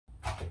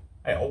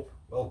Hey,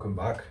 welcome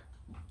back.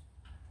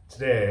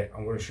 Today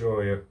I'm going to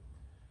show you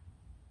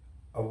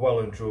I've well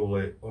and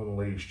truly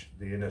unleashed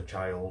the inner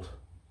child.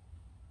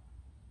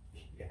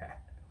 Yeah,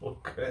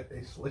 look at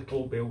this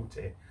little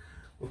beauty.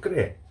 Look at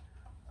it.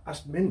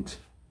 That's mint.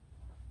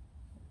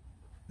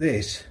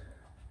 This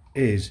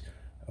is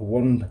a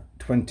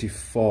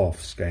 1/24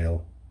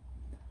 scale.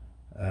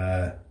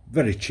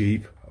 Very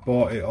cheap. I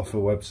bought it off a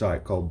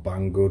website called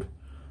Bangood.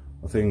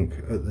 I think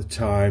at the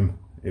time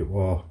it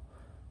was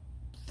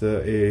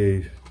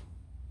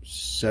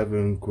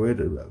 37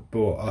 quid,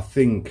 but I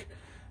think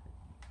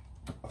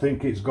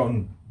it's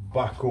gone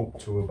back up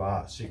to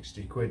about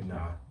 60 quid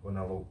now when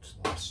I looked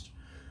last.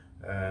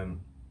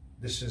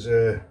 This is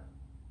a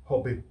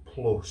Hobby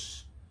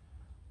Plus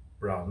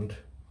brand.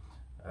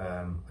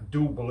 I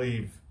do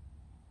believe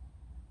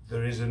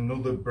there is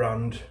another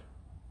brand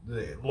that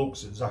it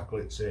looks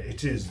exactly the same.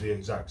 It is the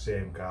exact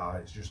same car,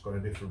 it's just got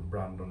a different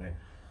brand on it.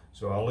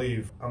 So I'll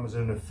leave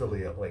Amazon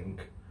affiliate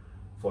link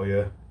for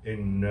you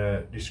in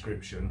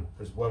description,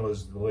 as well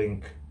as the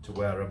link to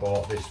where I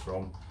bought this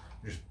from.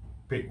 Just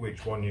pick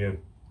which one you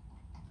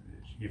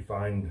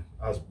find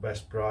as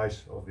best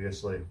price.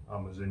 Obviously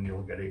Amazon,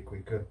 you'll get it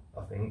quicker,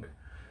 I think.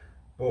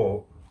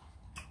 But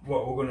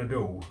what we're going to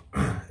do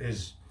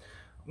is,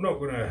 I'm not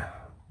going to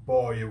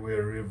bore you with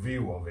a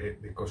review of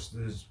it because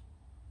there's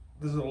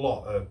a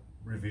lot of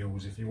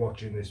reviews. If you're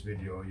watching this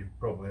video, you've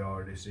probably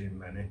already seen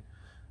many.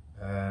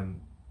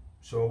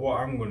 So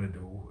what I'm going to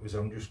do is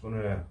I'm just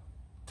going to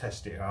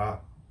test it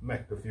out,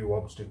 make a few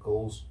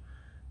obstacles,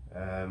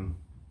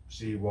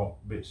 see what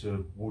bits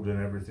of wood and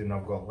everything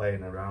I've got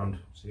laying around,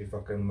 see if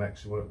I can make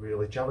something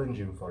really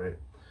challenging for it.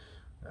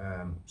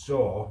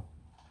 So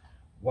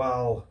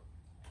while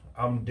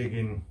I'm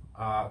digging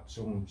out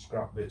some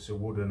scrap bits of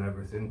wood and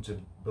everything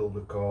to build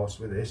a course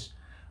with this,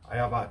 I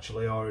have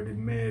actually already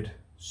made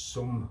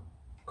some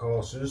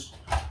courses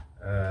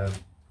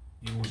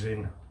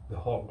using the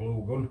hot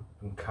glue gun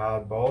and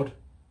cardboard.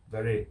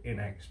 Very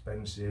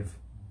inexpensive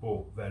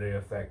but very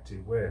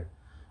effective way.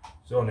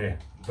 It's only a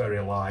very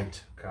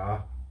light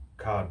car.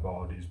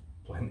 Cardboard is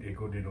plenty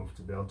good enough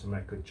to be able to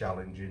make a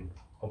challenging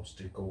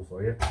obstacle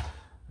for you,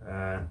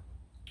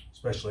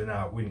 especially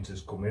now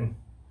winter's coming.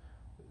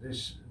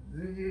 It's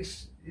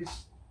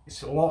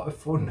a lot of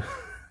fun.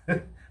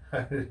 I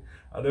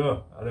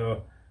know.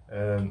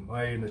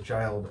 My inner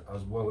child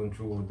has well and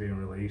truly been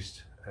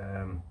released.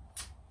 I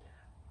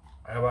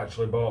have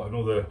actually bought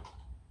another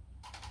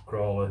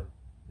crawler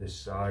this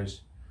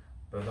size,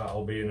 but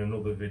that'll be in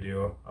another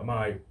video. I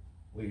might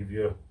leave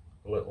you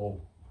a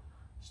little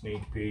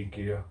sneak peek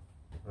here.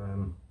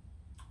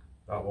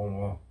 That one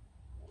was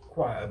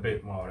quite a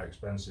bit more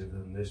expensive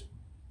than this,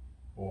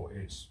 but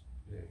it's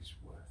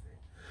worth it.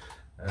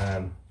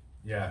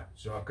 Yeah,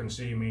 so I can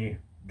see me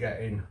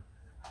getting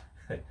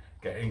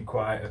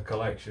quite a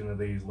collection of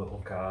these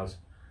little cars.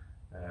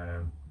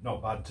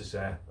 Not bad to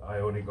say. I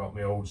only got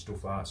my old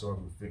stuff out so I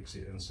could fix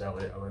it and sell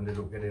it. I ended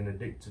up getting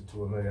addicted to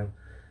them again.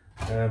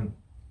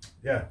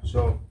 Yeah,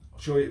 so I'll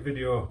show you a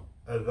video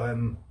of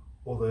them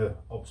other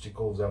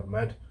obstacles I've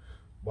made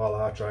while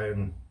I try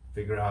and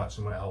figure out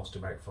something else to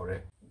make for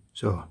it.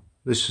 So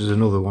this is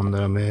another one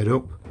that I made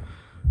up,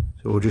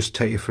 so we'll just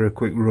take you for a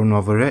quick run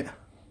over it.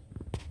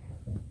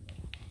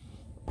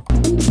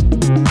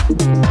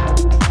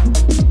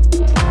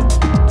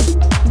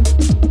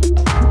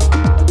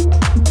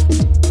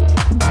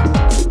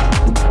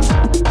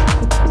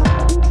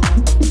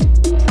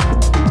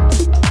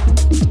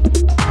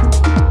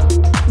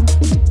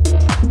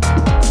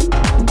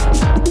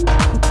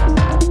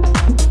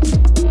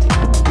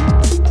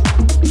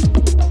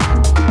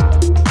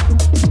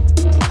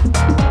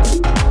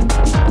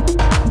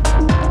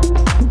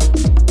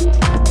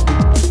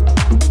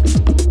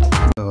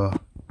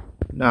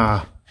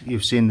 Now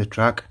you've seen the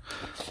track,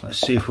 let's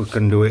see if we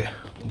can do it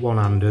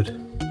one-handed.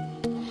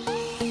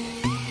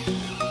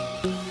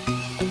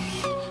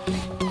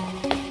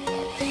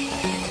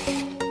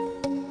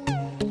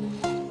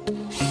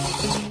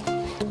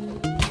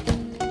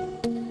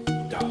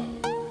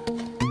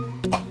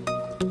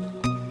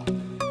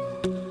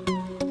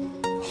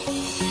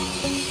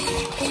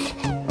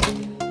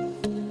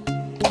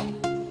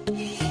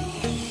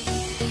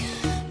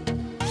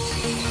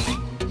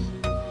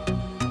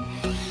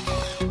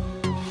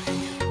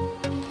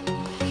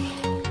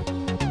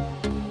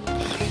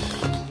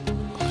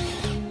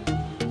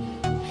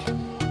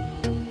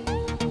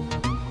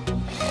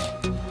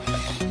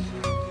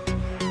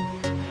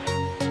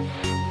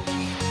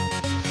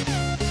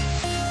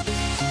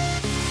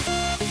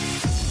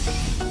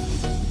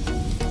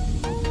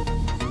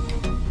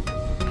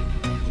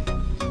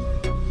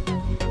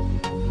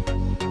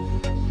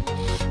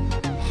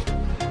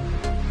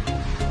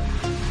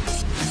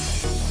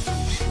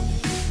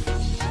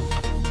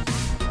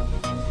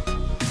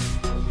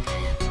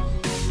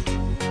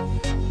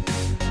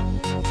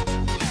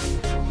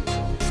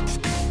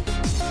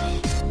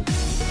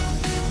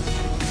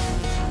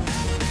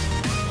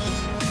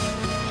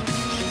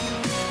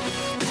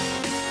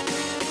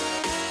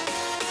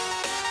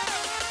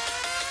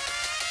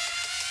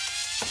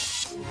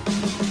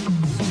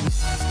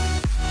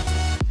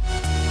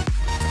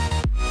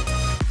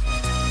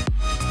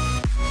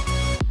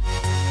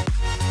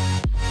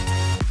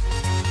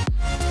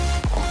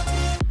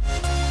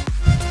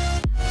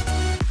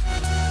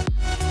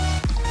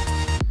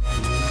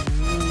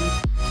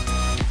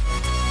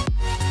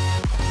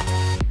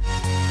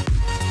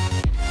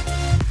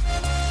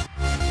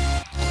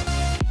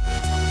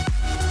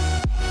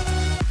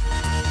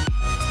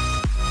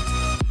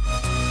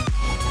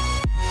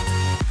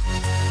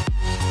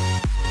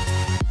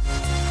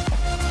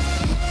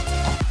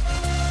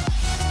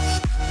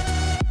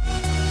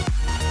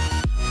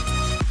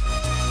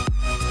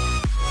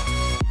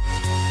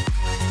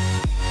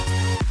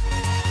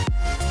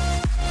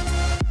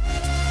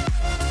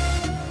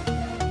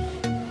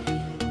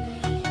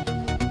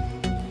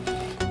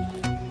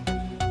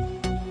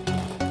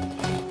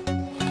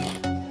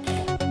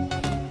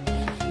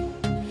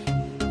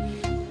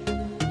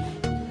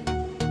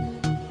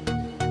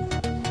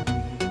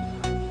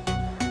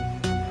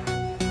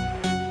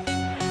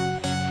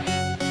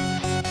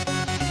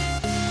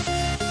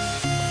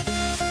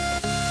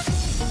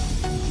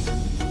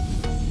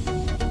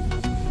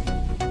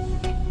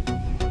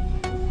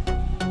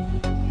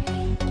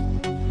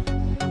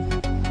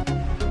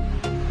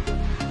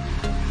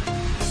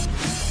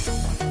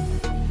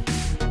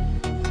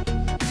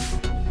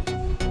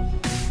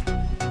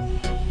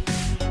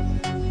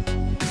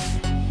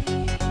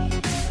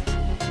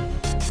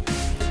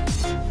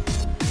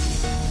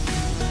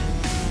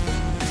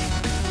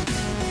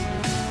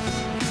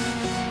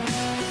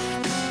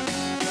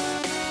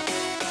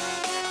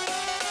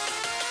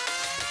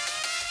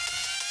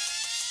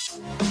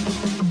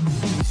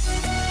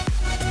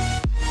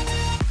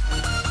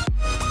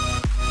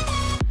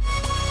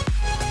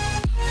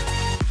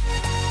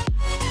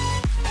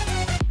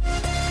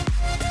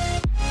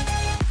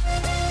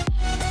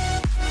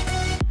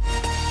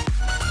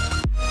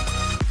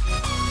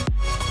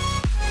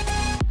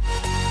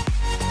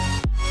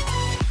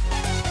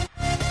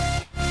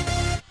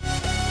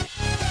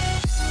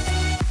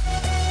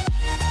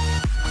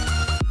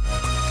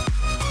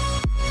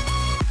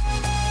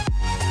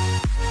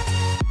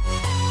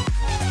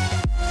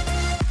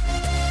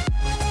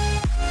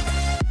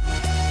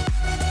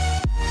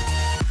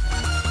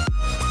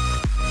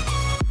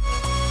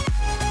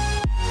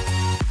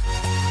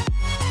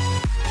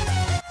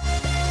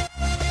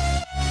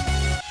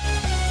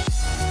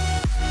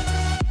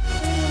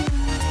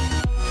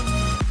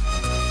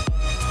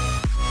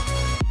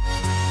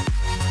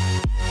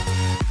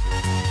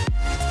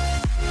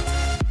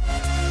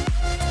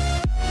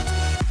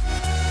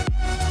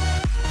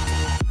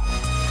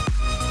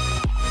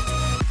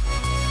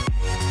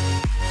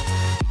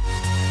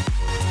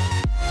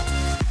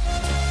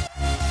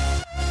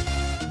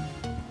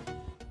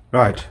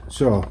 Right,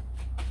 so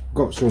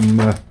got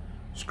some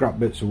scrap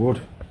bits of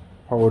wood,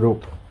 powered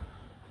up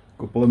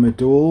a couple of my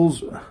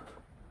tools.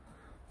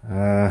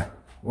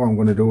 What I'm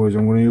going to do is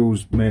I'm going to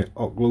use my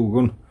hot glue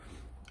gun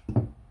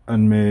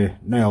and my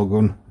nail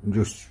gun and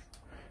just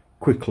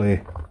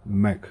quickly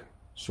make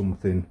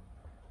something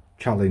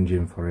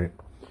challenging for it.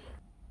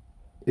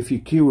 If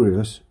you're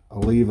curious, I'll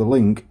leave a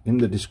link in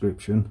the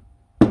description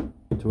to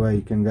where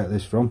you can get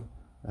this from.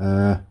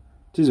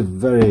 It is a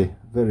very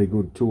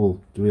good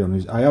tool, to be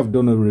honest. I have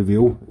done a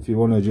review. If you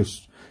want to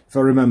just, if I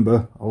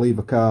remember, I'll leave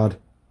a card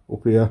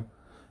up here.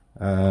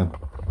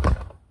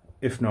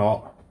 If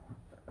not,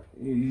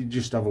 you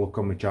just have a look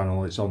on my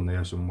channel, it's on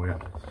there somewhere.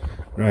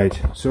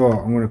 Right, so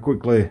I'm going to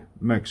quickly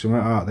make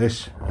something out of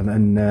this and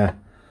then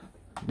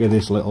give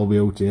this little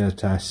beauty a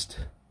test.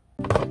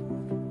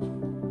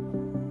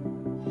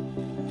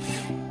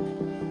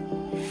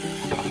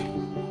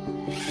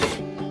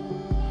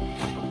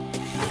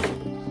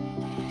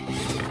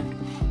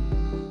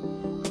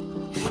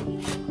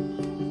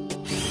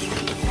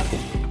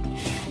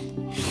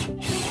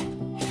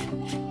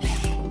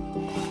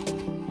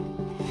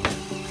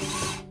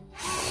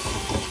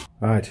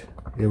 Right,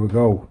 here we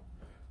go.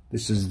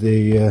 This is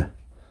the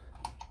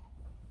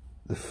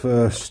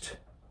first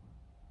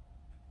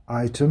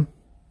item,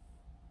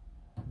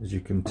 as you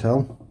can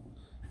tell.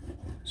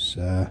 It's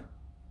a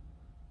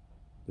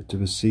bit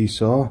of a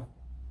seesaw,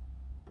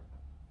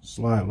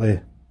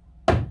 slightly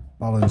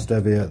balanced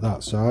heavy at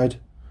that side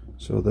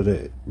so that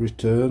it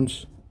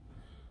returns.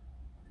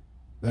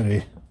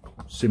 Very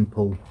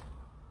simple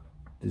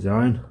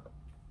design.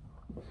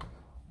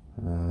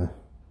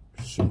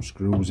 Some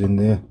screws in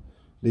there.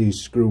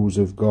 These screws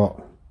have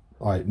got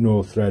like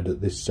no thread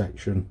at this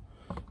section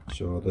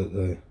so that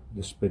they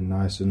spin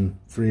nice and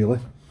freely.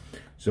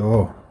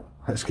 So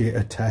let's get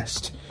a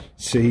test,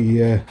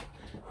 see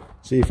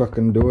if I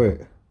can do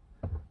it.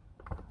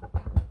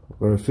 I've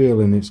got a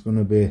feeling it's going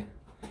to be a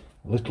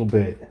little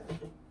bit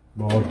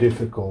more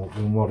difficult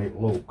than what it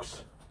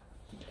looks.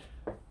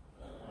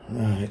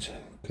 Right,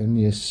 can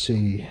you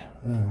see?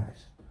 Right,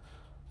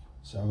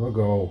 let's have a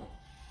go.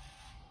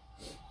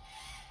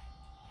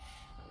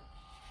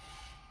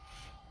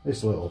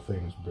 This little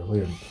thing's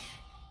brilliant.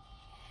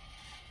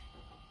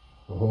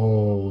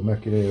 Oh, we're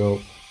making it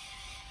up.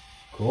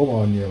 Come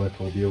on, you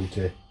little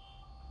beauty.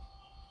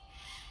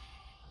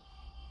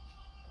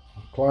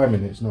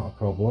 Climbing it's not a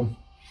problem.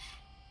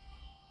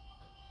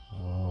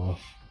 Oh,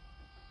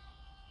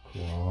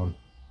 come on.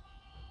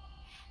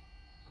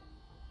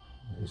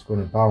 It's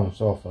going to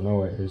bounce off, I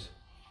know it is.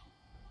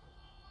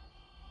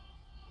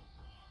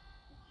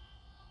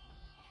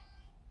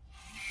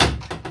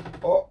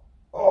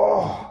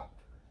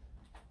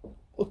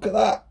 Look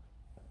at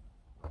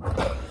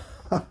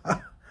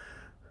that.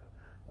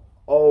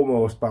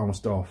 Almost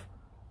bounced off.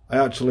 I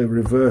actually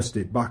reversed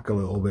it back a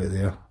little bit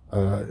there.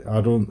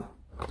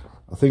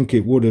 I think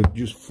it would have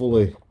just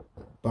fully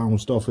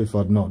bounced off if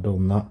I'd not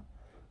done that.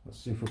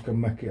 Let's see if we can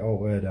make it all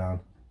the way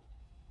down.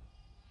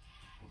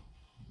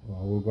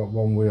 Well, we've got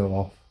one wheel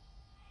off.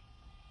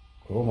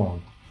 Come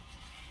on.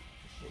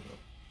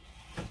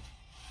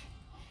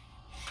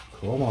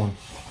 Come on.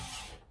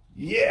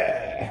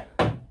 Yeah!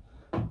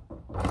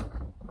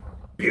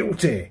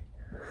 Beauty!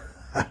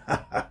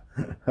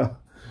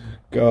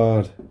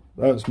 God,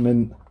 that's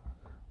mint.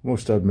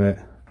 Must admit,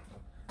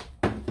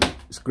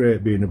 it's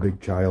great being a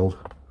big child.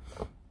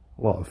 A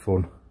lot of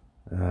fun.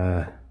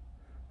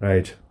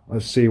 Right,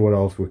 let's see what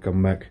else we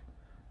can make.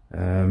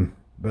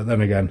 But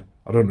then again,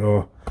 I don't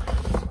know.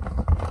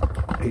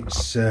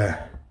 It's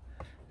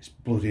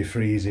bloody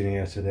freezing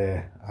here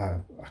today. I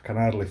can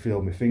hardly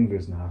feel my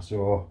fingers now,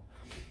 so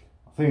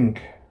I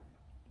think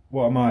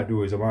what I might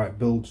do is I might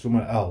build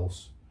something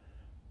else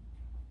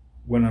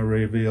when I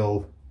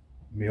reveal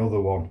my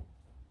other one,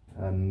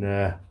 and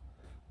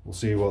we'll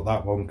see what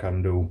that one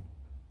can do.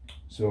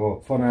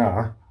 So for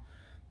now,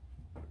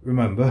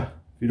 remember,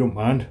 if you don't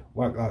mind,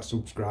 whack that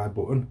subscribe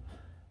button.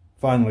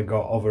 Finally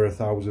got over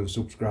 1,000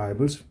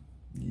 subscribers.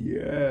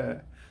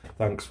 Yeah,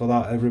 thanks for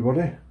that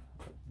everybody,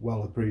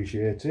 well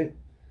appreciate it.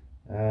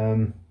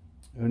 And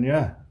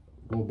yeah,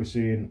 we'll be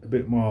seeing a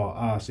bit more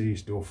RC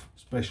stuff,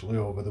 especially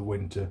over the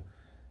winter,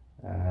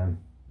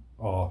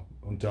 or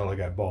until I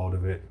get bored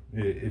of it.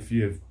 If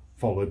you've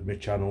followed my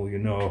channel, you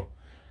know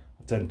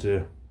I tend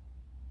to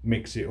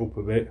mix it up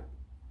a bit.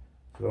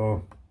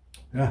 So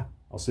yeah,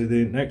 I'll see you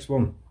in the next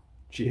one.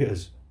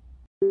 Cheers.